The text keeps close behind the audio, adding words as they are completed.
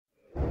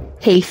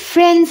Hey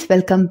friends,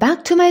 welcome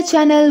back to my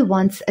channel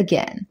once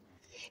again.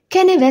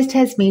 Kanye West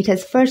has made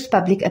his first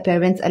public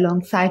appearance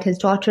alongside his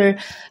daughter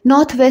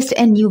Northwest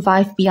and new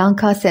wife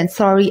Bianca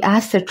Censori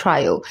as the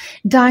trio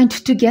dined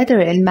together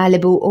in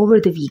Malibu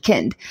over the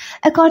weekend.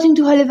 According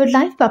to Hollywood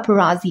Life,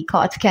 paparazzi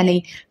caught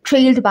Kanye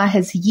trailed by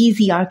his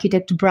Yeezy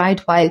architect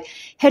bride while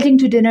heading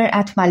to dinner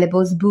at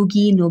Malibu's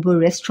Boogie Nobu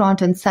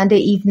restaurant on Sunday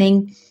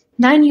evening.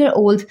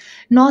 9-year-old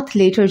North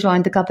later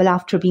joined the couple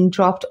after being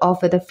dropped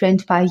off with a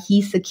friend by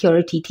Yee's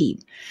security team.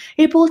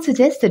 Reports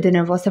suggest the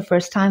dinner was the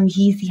first time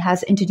Yeezy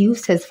has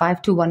introduced his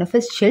wife to one of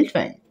his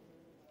children.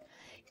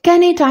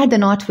 Kanye tied the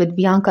knot with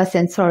Bianca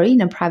Censori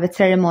in a private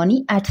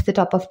ceremony at the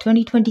top of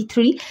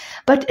 2023,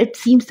 but it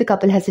seems the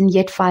couple hasn't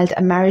yet filed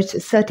a marriage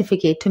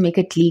certificate to make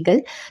it legal.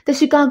 The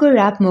Chicago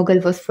rap mogul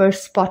was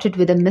first spotted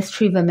with a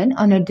mystery woman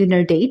on a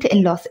dinner date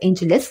in Los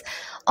Angeles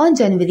on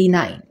January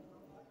 9.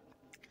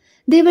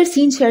 They were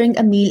seen sharing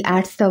a meal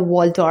at the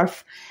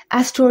Waldorf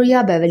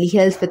Astoria, Beverly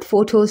Hills, with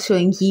photos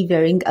showing Ye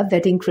wearing a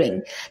wedding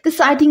ring. The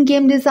sighting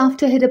came days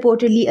after he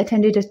reportedly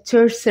attended a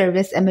church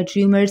service amid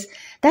rumors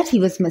that he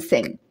was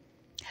missing.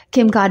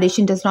 Kim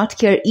Kardashian does not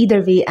care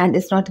either way and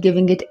is not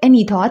giving it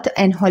any thought,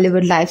 and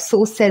Hollywood Life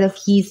source said of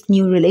Ye's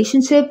new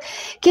relationship,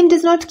 Kim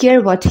does not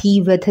care what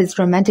he with his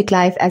romantic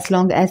life as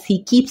long as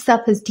he keeps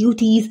up his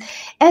duties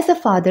as a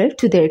father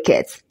to their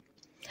kids.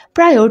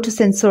 Prior to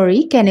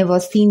Censori, Kanye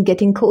was seen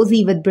getting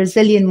cozy with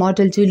Brazilian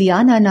model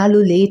Juliana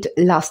Nalu late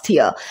last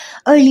year.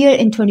 Earlier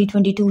in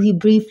 2022, he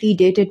briefly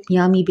dated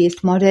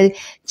Miami-based model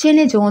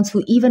Chene Jones,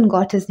 who even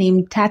got his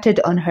name tattooed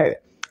on her.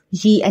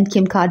 Ye and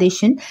Kim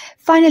Kardashian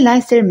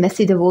finalized their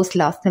messy divorce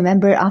last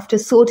November after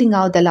sorting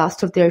out the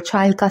last of their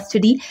child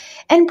custody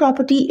and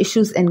property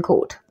issues in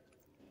court.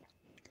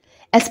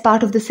 As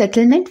part of the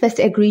settlement, West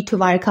agreed to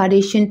wire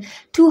Kardashian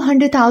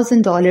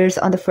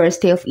 $200,000 on the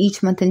first day of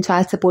each month in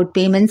child support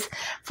payments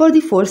for the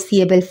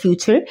foreseeable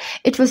future.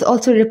 It was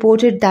also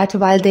reported that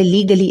while they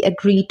legally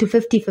agreed to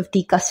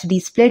 50-50 custody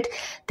split,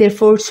 their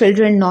 4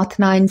 children, North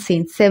 9,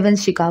 Saint 7,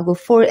 Chicago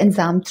 4, and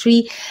Zam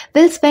 3,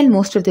 will spend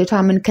most of their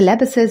time in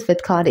Calabasas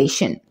with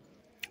Kardashian.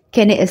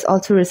 Kanye is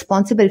also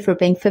responsible for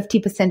paying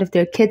 50% of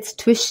their kids'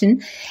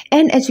 tuition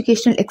and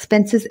educational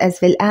expenses,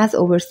 as well as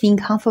overseeing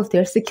half of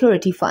their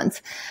security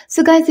funds.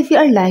 So guys, if you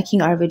are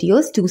liking our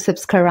videos, do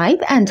subscribe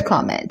and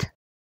comment.